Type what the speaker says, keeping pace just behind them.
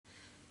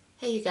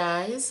Hey you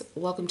guys,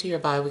 welcome to your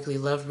bi-weekly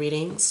love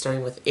reading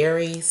starting with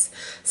Aries,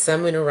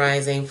 Sun, Moon, and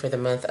Rising for the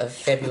month of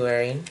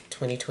February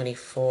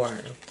 2024.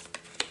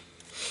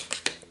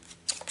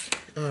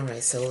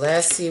 Alright, so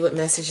let's see what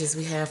messages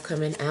we have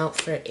coming out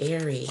for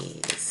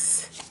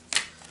Aries.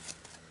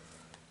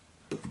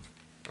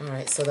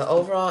 Alright, so the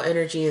overall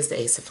energy is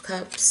the Ace of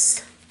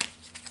Cups.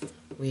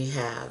 We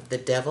have the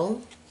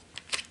Devil,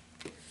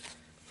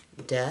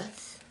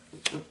 Death.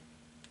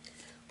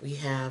 We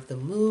have the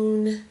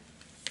Moon,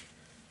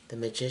 the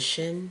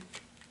Magician,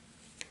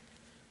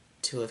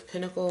 Two of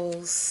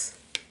Pentacles,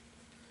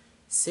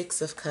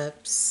 Six of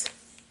Cups,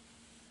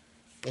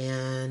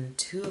 and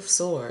Two of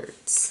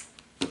Swords.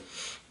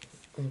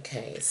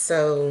 Okay,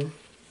 so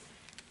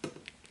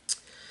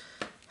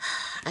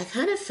I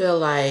kind of feel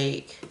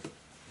like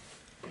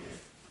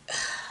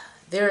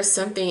there is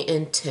something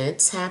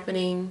intense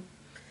happening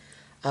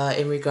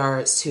in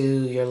regards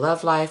to your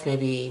love life,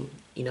 maybe,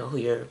 you know, who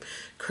you're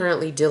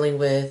currently dealing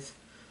with,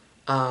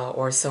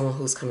 or someone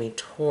who's coming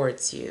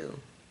towards you.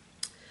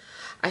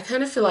 I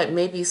kind of feel like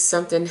maybe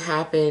something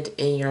happened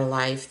in your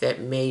life that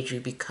made you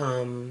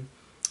become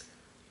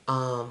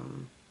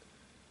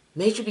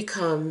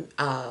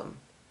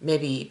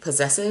maybe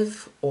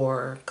possessive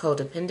or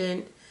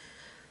codependent.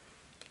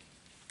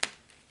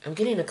 I'm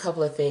getting a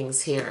couple of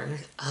things here.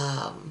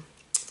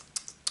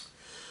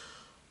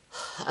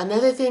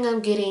 Another thing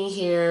I'm getting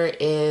here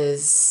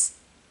is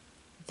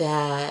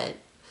that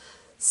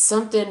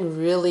something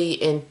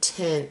really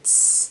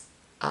intense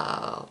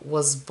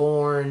was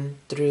born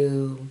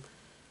through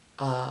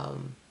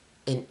an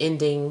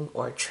ending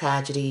or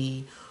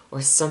tragedy or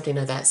something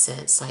of that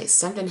sense. Like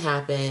something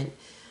happened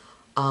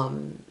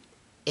and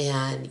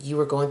you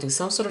were going through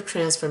some sort of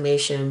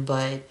transformation,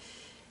 but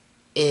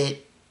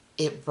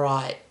it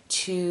brought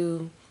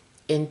two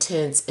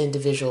intense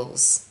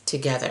individuals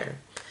together.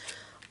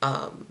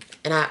 And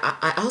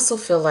I also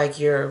feel like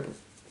you're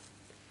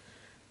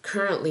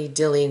currently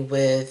dealing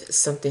with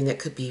something that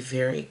could be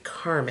very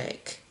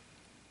karmic.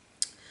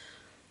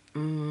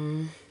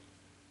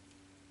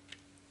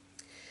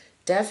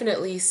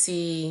 Definitely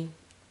see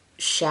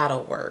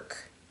shadow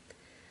work.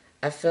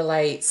 I feel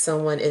like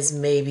someone is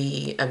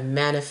maybe a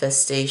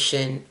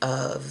manifestation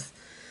of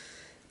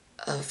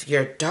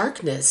your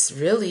darkness,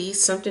 really.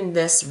 Something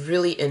that's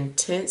really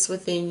intense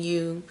within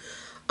you.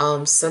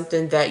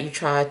 Something that you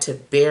try to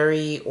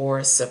bury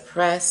or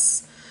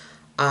suppress.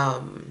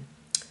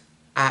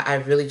 I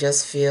really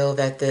just feel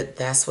that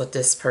that's what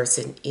this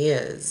person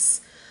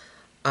is.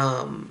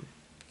 Now,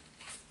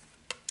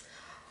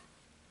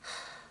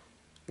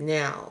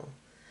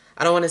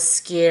 I don't want to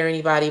scare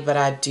anybody, but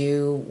I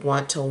do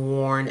want to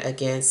warn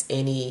against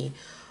any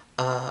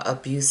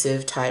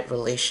abusive type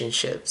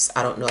relationships.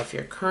 I don't know if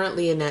you're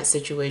currently in that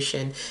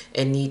situation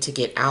and need to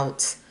get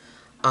out,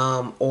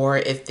 or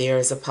if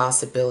there's a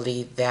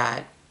possibility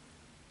that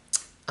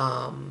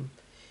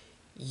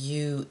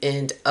you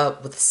end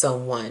up with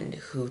someone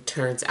who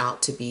turns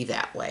out to be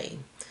that way.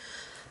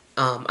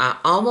 I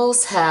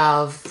almost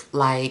have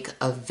like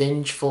a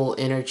vengeful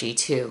energy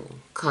too,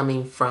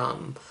 coming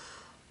from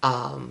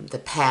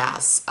the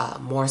past,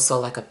 more so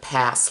like a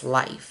past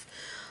life.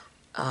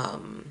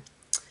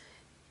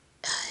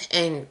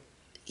 And,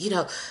 you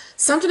know,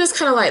 something that's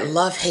kind of like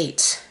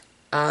love-hate.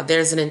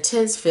 There's an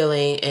intense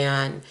feeling,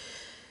 and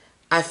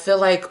I feel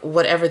like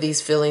whatever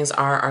these feelings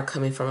are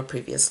coming from a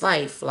previous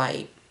life.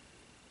 Like,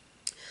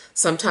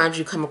 sometimes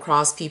you come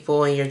across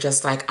people and you're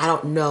just like, I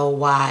don't know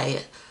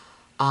why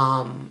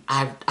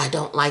I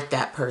don't like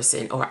that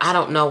person, or I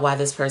don't know why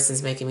this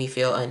person's making me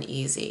feel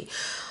uneasy.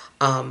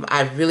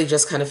 I really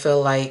just kind of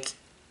feel like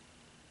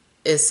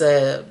it's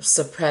a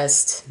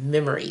suppressed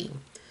memory.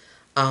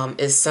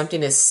 It's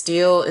something that's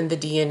still in the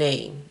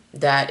DNA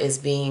that is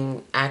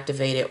being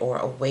activated or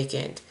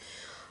awakened.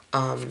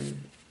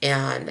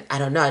 And I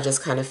don't know, I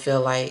just kind of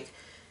feel like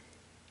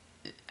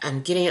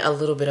I'm getting a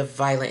little bit of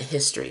violent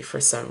history for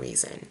some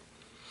reason.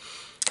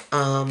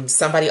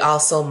 Somebody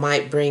also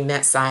might bring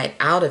that side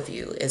out of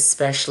you,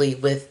 especially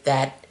with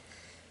that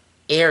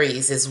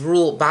Aries is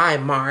ruled by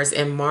Mars,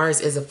 and Mars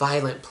is a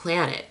violent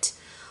planet.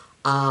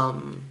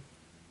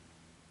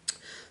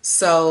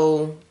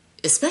 So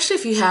especially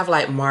if you have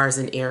like Mars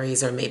in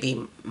Aries or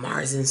maybe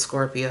Mars in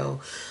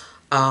Scorpio,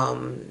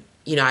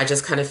 you know, I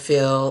just kind of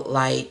feel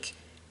like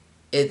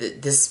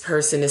this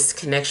person, this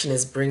connection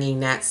is bringing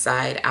that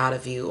side out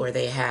of you, or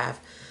they have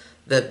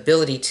the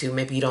ability to.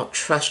 Maybe you don't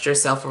trust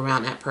yourself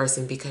around that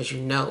person because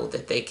you know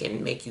that they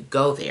can make you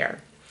go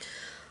there.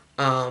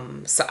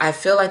 So I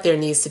feel like there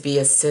needs to be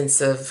a sense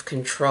of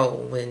control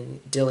when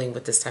dealing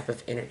with this type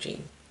of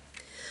energy.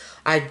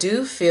 I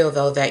do feel,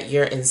 though, that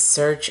you're in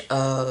search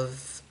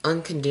of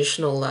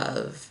unconditional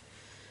love.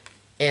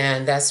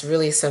 And that's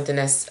really something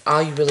that's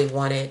all you really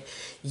wanted.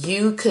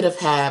 You could have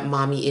had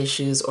mommy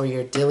issues, or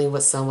you're dealing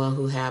with someone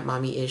who had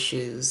mommy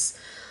issues.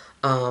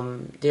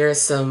 There are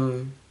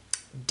some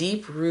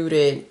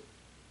deep-rooted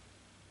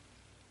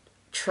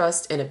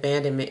trust and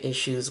abandonment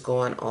issues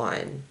going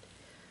on.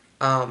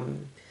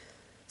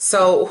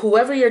 So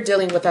whoever you're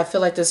dealing with, I feel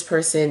like this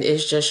person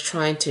is just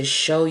trying to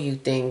show you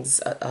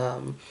things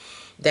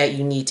that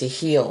you need to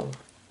heal.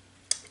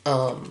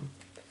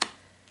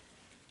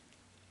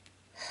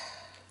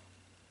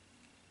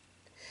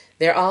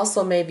 There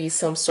also may be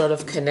some sort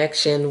of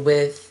connection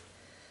with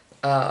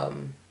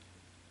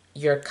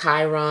your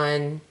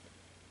Chiron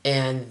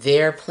and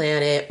their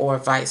planet, or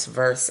vice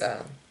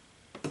versa.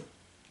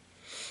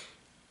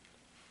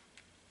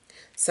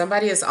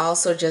 Somebody is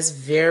also just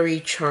very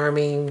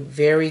charming,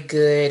 very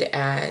good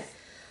at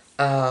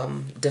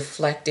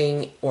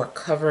deflecting or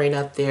covering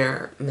up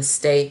their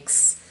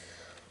mistakes.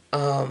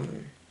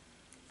 You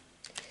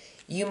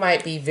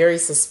might be very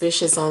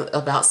suspicious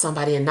about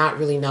somebody and not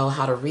really know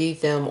how to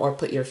read them or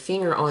put your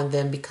finger on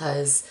them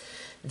because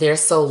they're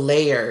so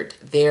layered.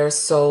 They're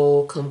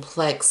so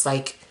complex.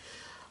 Like,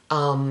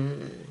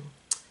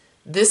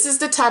 this is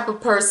the type of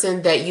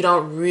person that you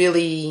don't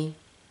really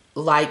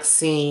like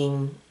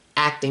seeing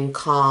acting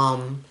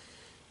calm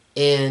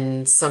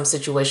in some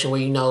situation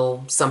where you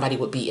know somebody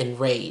would be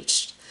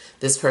enraged.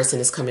 This person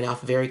is coming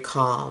off very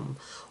calm.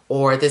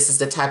 Or this is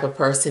the type of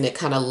person that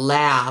kind of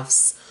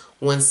laughs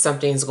when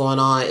something's going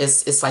on.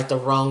 It's like the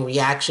wrong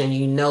reaction.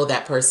 You know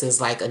that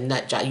person's like a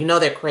nut job. You know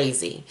they're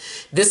crazy.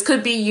 This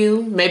could be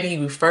you. Maybe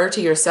you refer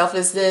to yourself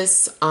as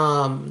this.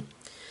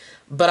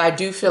 But I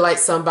do feel like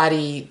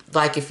somebody,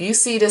 like if you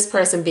see this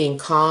person being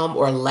calm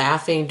or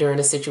laughing during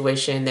a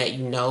situation that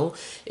you know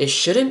it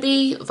shouldn't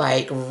be,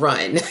 like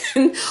run.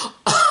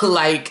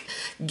 Like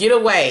get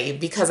away,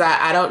 because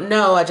I don't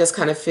know. I just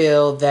kind of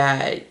feel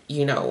that,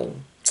 you know,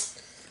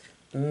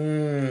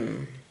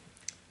 and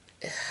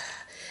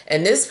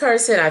this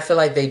person, I feel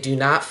like they do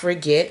not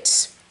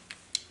forget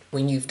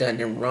when you've done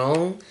them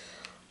wrong.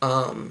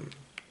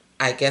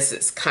 I guess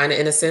it's kind of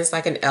in a sense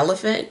like an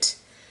elephant.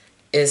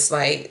 It's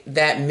like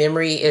that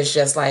memory is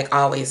just like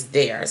always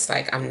there. It's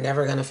like, I'm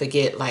never going to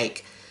forget.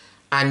 Like,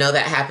 I know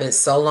that happened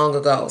so long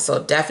ago.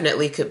 So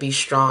definitely could be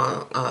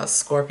strong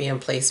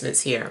Scorpion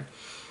placements here.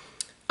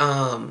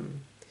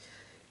 In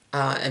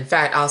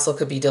fact, also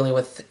could be dealing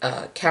with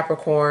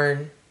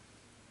Capricorn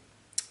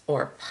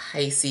or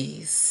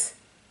Pisces.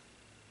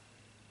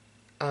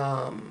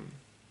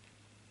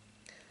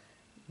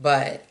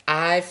 But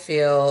I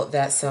feel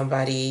that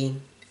somebody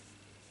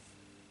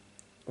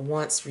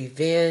wants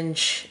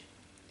revenge.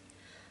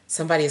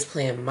 Somebody is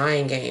playing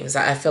mind games.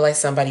 I feel like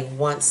somebody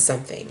wants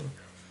something.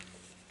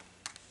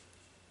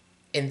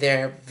 And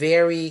they're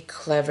very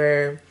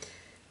clever.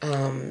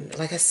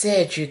 Like I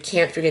said, you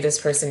can't figure this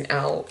person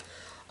out.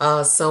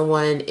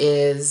 Someone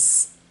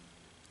is...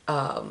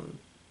 they're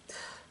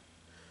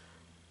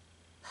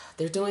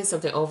doing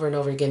something over and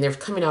over again. They're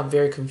coming out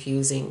very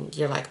confusing.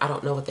 You're like, I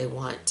don't know what they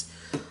want.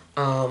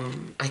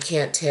 I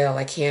can't tell.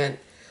 I can't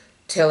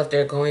tell if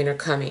they're going or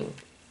coming.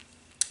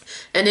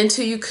 And then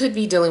too, you could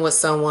be dealing with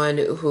someone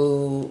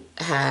who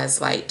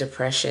has like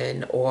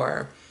depression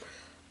or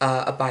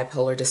a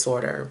bipolar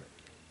disorder.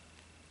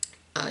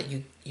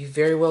 You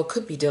very well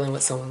could be dealing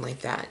with someone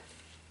like that.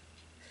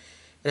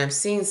 And I'm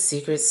seeing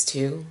secrets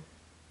too.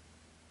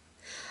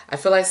 I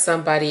feel like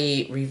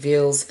somebody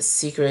reveals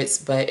secrets,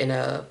 but in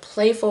a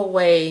playful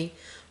way,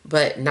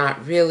 but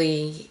not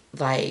really.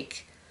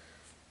 Like,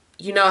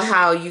 you know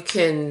how you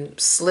can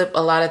slip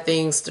a lot of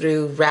things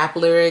through rap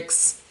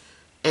lyrics?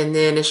 And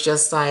then it's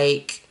just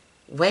like,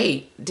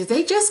 wait, did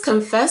they just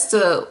confess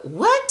to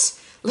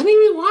what? Let me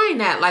rewind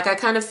that. Like, I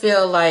kind of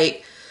feel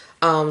like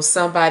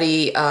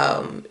somebody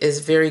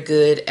is very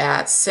good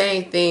at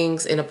saying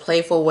things in a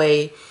playful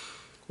way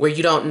where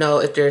you don't know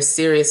if they're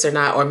serious or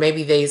not. Or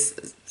maybe they,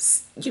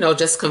 you know,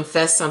 just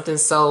confess something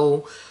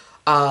so,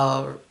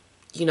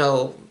 you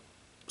know,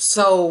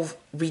 so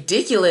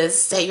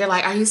ridiculous that you're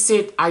like, are you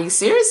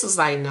serious? It's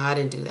like, no, I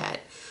didn't do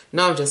that.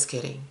 No, I'm just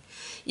kidding.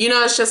 You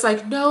know, it's just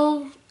like,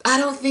 no, I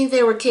don't think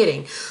they were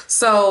kidding.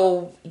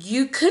 So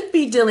you could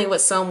be dealing with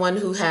someone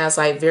who has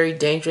like very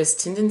dangerous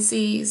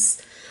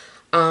tendencies.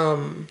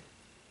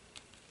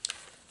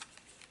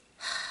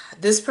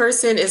 This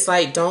person is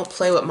like, don't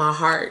play with my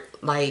heart.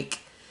 Like,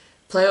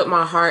 play with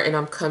my heart and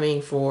I'm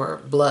coming for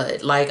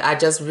blood. Like, I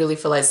just really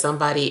feel like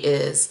somebody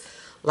is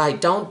like,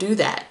 don't do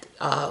that.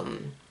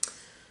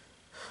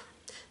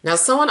 Now,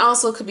 someone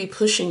also could be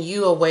pushing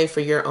you away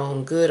for your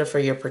own good or for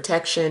your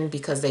protection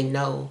because they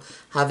know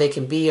how they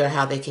can be or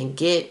how they can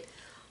get.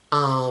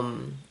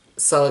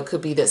 So it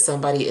could be that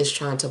somebody is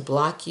trying to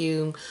block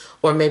you,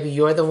 or maybe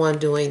you're the one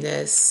doing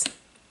this.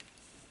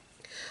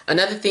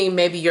 Another thing,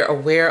 maybe you're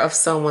aware of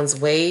someone's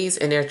ways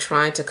and they're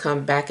trying to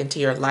come back into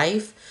your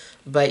life,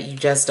 but you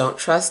just don't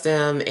trust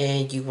them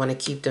and you want to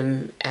keep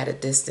them at a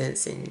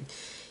distance and,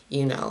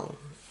 you know...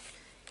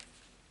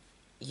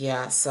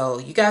 Yeah, so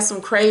you got some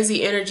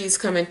crazy energies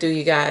coming through,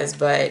 you guys,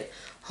 but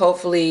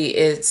hopefully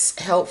it's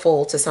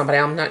helpful to somebody.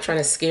 I'm not trying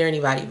to scare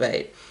anybody,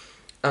 but,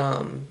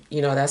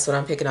 you know, that's what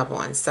I'm picking up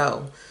on.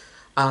 So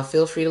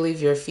feel free to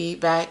leave your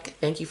feedback.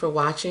 Thank you for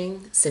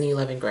watching. Sending you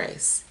love and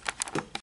grace.